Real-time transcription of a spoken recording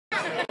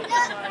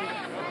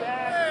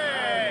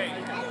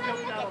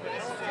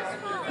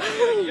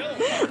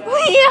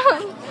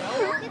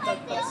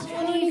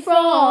Funny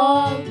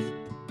frogs.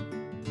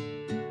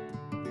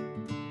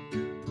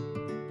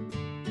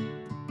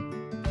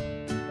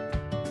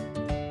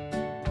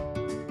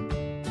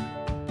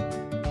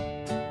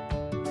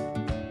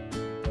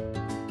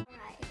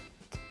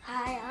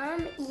 Hi,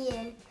 I'm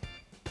Ian.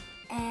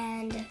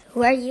 And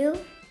who are you?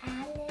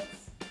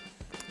 Alice.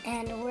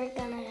 And we're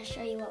gonna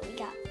show you what we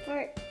got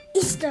for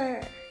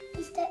Easter.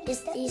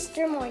 It's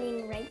Easter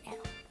morning right now.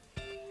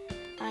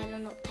 I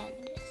don't know what time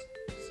it is.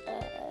 So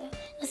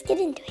let's get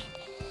into it.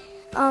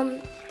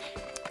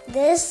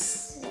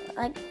 This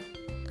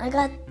I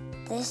got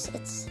this.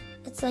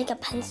 It's like a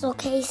pencil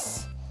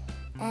case,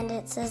 and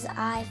it says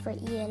I for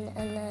Ian,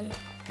 and then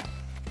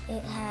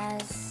it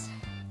has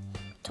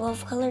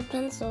 12 colored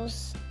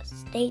pencils, a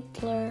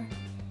stapler,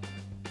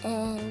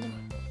 and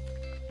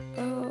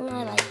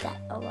I like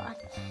that a lot.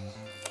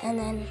 And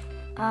then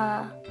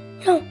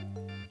no.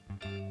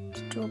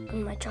 To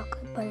open my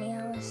chocolate bunny,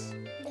 Alice.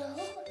 No.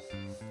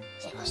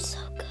 It smells so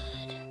good.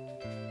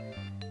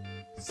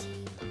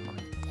 See, look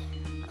right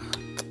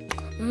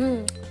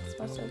there. It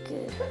smells so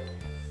good.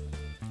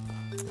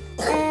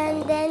 And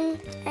then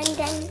I'm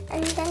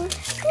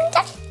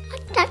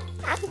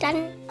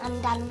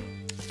done.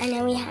 And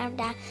then we have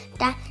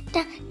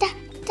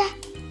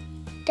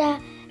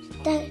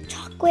the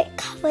chocolate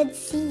covered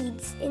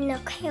seeds in the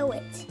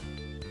carrot.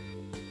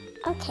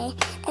 Okay,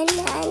 and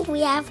then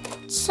we have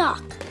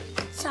chalk.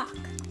 6.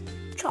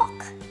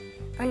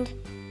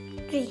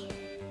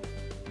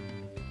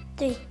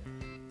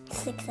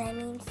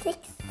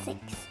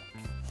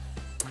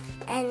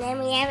 And then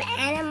we have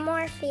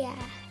Anamorphia.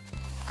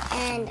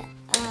 And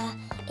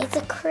it's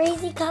a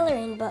crazy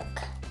coloring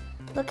book.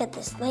 Look at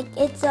this. Like,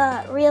 it's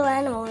a real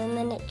animal, and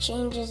then it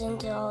changes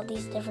into all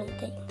these different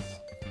things.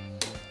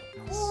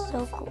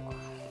 So cool.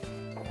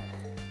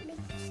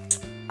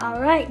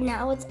 Alright,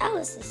 now it's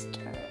Alice's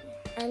turn.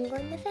 I'm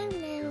going to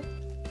film now.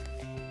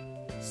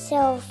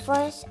 So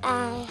first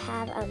I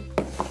have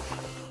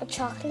a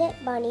chocolate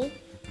bunny.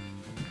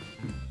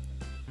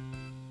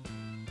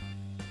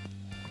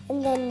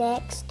 And then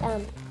next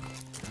I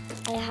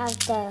have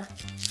the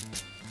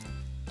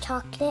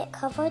chocolate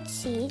covered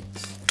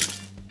seeds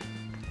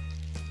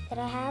that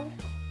I have.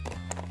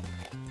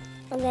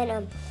 And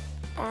then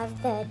I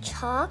have the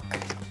chalk.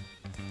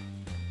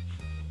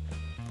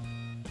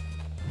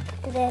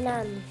 And then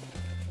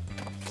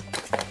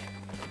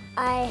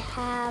I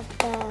have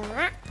the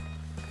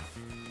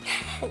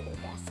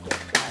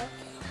basketball.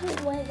 Oh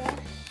my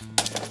gosh.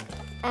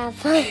 I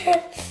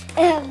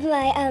have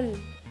my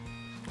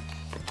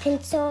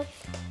pencil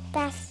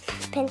bag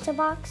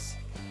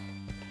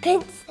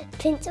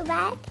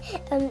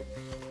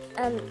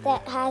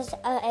that has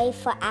A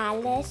for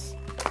Alice.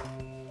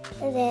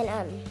 And then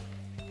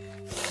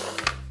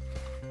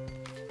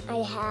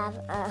I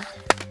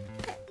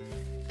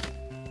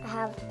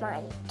have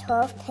my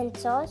 12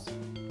 pencils.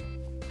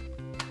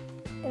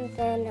 And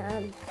then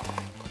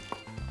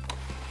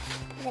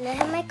I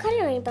have my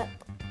coloring book.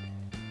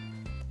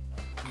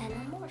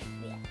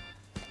 Anamorphia.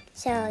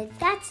 So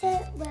that's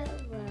it. We're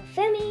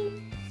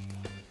filming.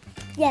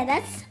 Yeah,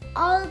 that's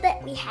all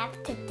that we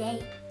have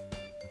today.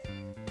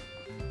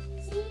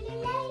 See you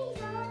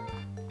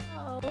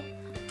later.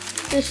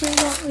 This is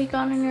what we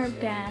got in our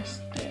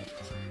basket.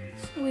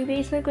 We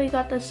basically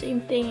got the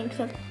same thing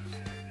except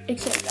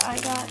I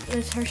got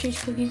this Hershey's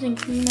Cookies and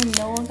Cream and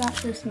Noah got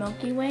this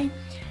Milky Way.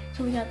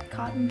 So we got the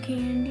cotton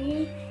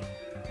candy,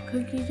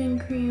 cookies and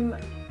cream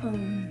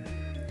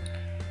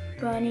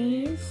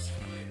bunnies,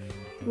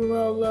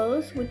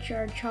 Rolos, which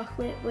are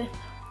chocolate with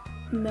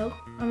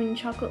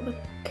chocolate with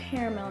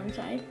caramel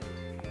inside,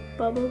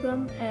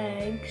 bubblegum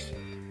eggs,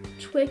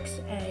 Twix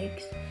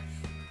eggs,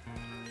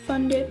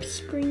 Fun Dip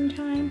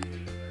Springtime,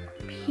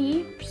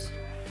 Peeps,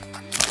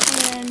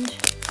 and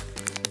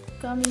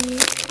gummy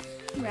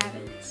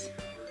rabbits.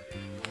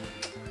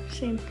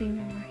 Same thing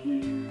over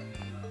here.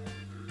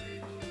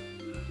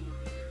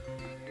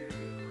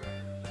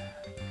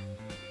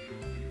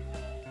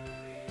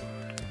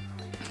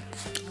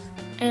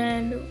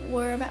 And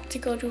we're about to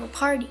go to a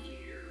party,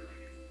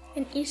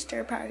 an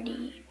Easter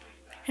party,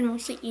 and we'll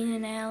see Ian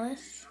and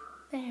Alice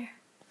there.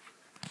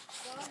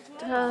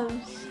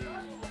 Doves.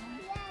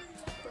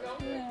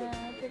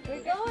 Yeah,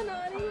 we're going,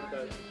 Audie.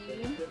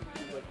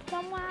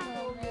 Come on.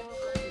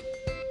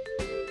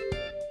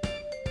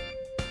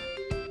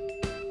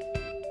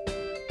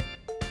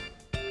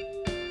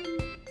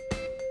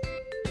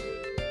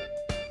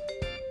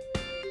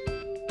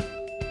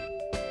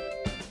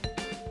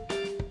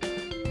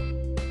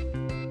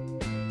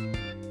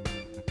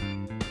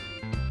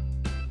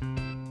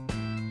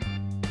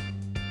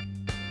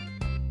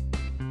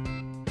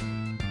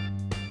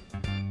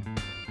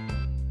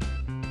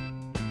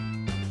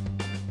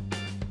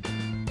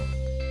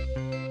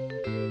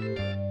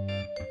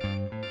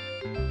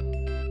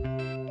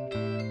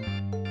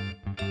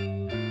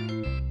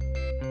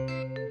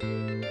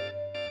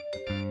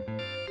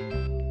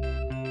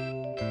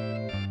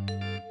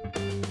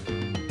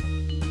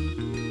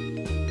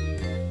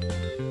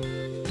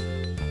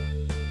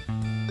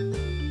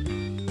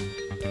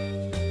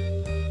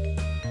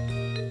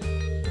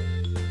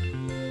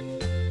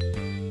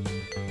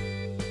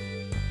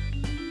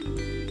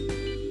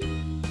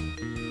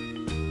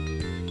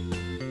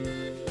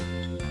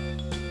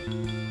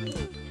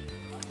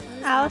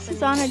 house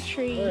is on a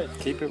tree.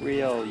 Keep it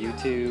real,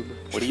 YouTube.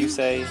 What do you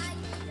say?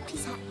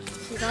 Peace out.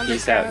 She's on the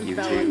Peace out, ground,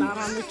 Bella, YouTube. not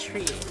on the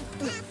tree.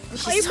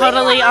 She's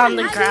totally on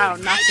the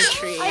ground, not the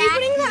tree. Are you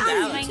putting that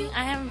on?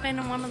 I haven't been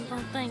in one of the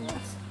things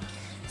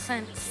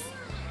since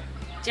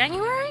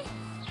January?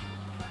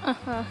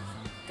 Uh-huh.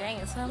 Dang,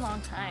 it's been a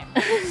long time.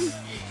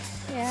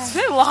 Yeah. It's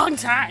been a long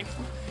time.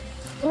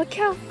 Look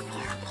how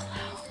far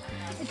below.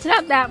 It's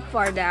not that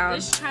far down.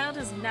 This child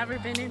has never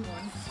been in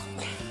one.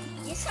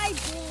 Yes, I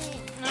did.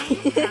 No,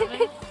 you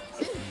haven't.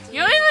 You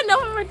don't even know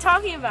what we're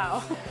talking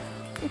about.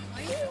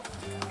 Are you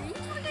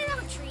talking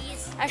about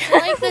trees? I feel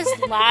like this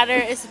ladder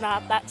is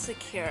not that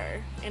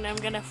secure, and I'm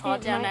gonna fall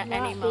It down might at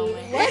any not be.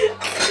 moment.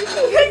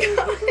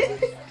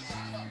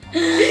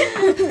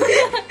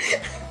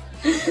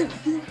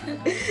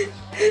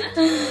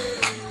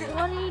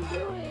 What are you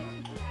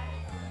doing?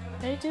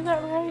 Did I do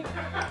that right?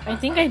 I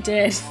think I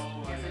did.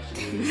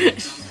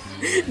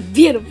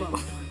 Beautiful.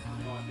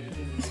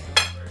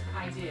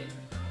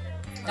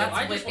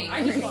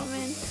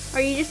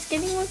 Are you just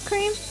getting whipped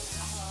cream?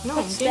 No,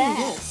 I'm getting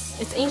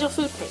this. It's angel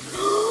food cake.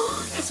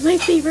 It's my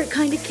favorite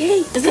kind of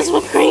cake. Is this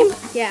whipped cream?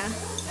 Yeah.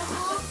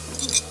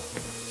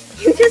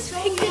 You just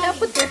picked it up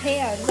with your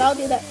hands. I'll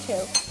do that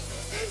too.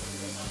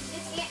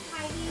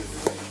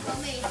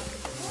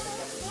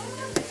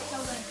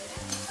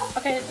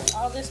 Okay,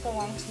 all this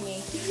belongs to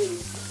me.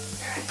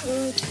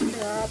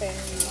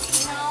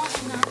 Strawberries.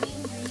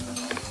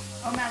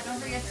 Oh, Matt, don't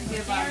forget to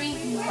give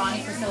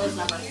Bonnie Priscilla's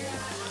number.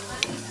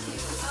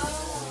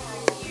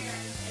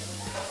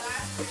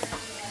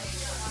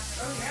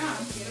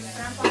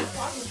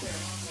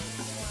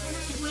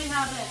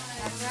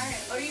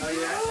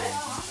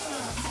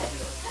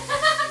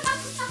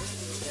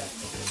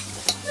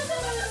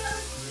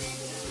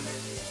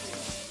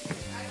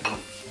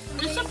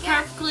 Just a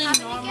perfectly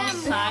normal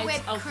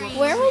size of whipped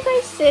Where was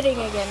I sitting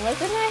again?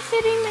 Wasn't I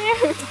sitting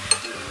there?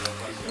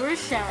 We're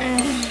sharing.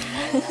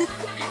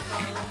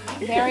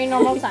 Very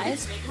normal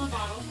size.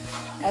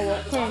 I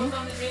whipped cream.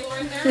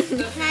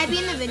 Can I be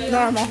in the video?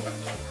 Normal.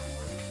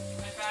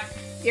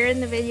 You're in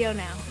the video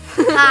now.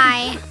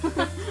 Hi.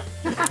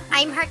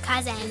 I'm her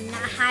cousin.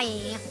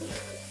 Hi.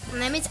 My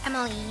name is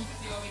Emily.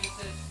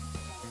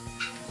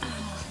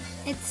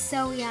 It's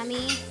so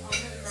yummy.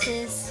 This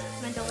is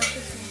my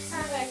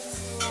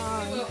deliciousness.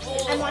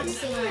 I want to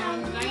sing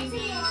around.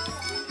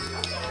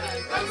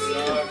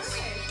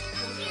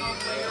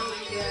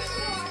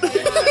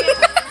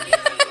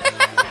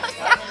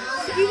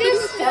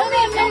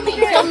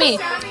 Tell me.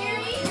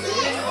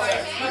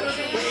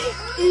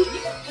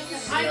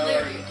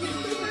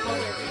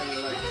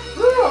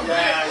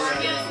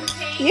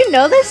 You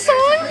know this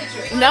song?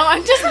 No,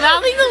 I'm just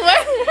mouthing the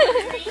word.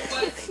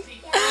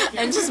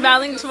 I'm just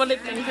mouthing to what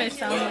it thinks I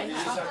sound like.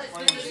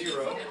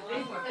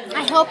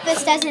 I hope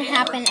this doesn't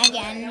happen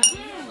again.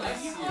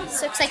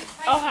 So it's like,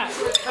 Okay.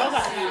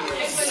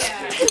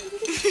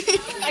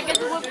 I get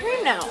the whipped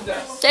cream now.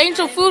 The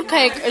angel food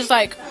cake is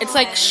like, it's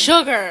like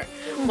sugar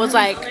was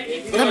like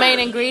the main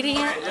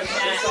ingredient.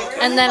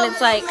 And then it's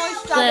like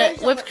the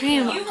whipped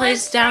cream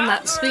plays down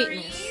that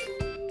sweetness.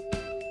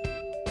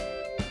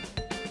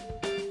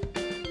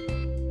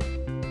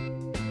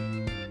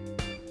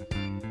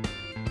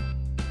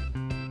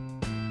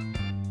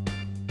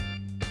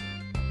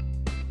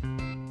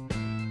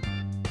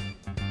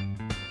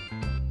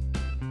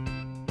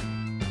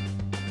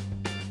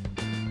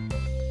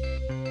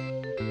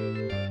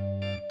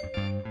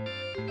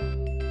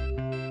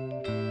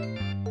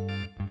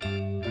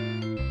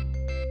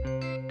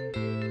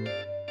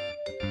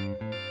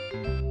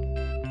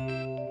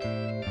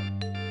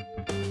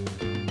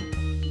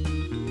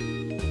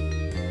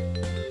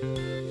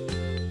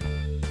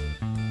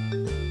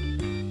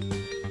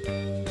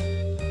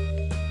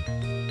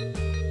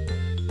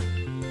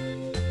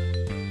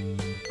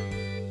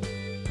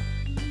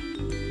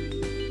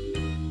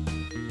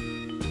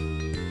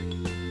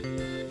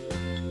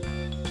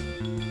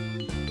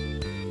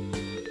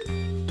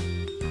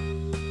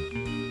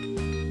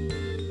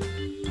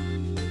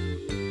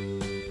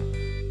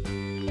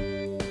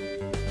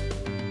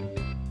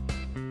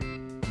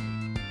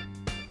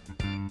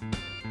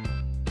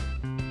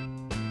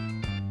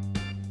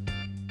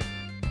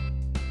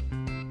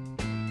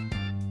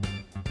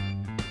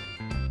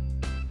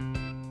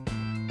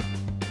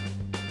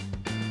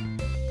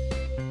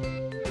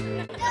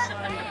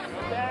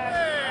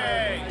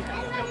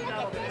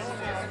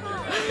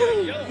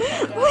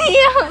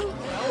 Leon!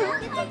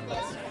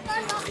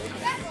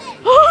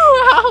 Oh,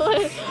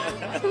 Alex!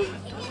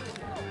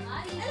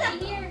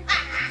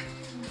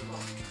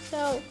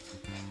 So,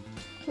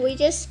 we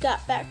just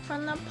got back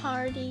from the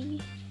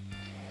party,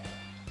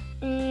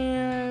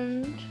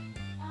 and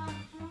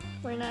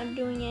we're not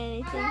doing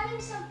anything.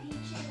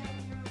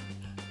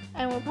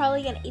 And we're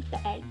probably gonna eat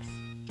the eggs.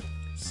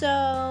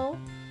 So,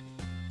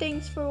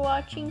 thanks for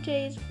watching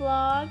today's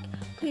vlog.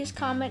 Please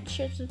comment,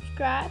 share,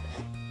 subscribe,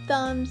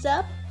 thumbs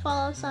up,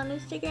 follow us on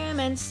Instagram,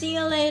 and see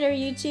you later,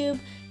 YouTube.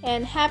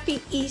 And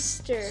happy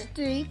Easter.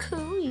 stay cool,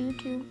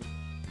 YouTube.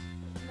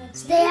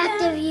 Stay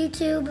active,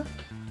 YouTube.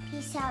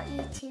 Peace out,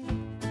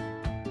 YouTube.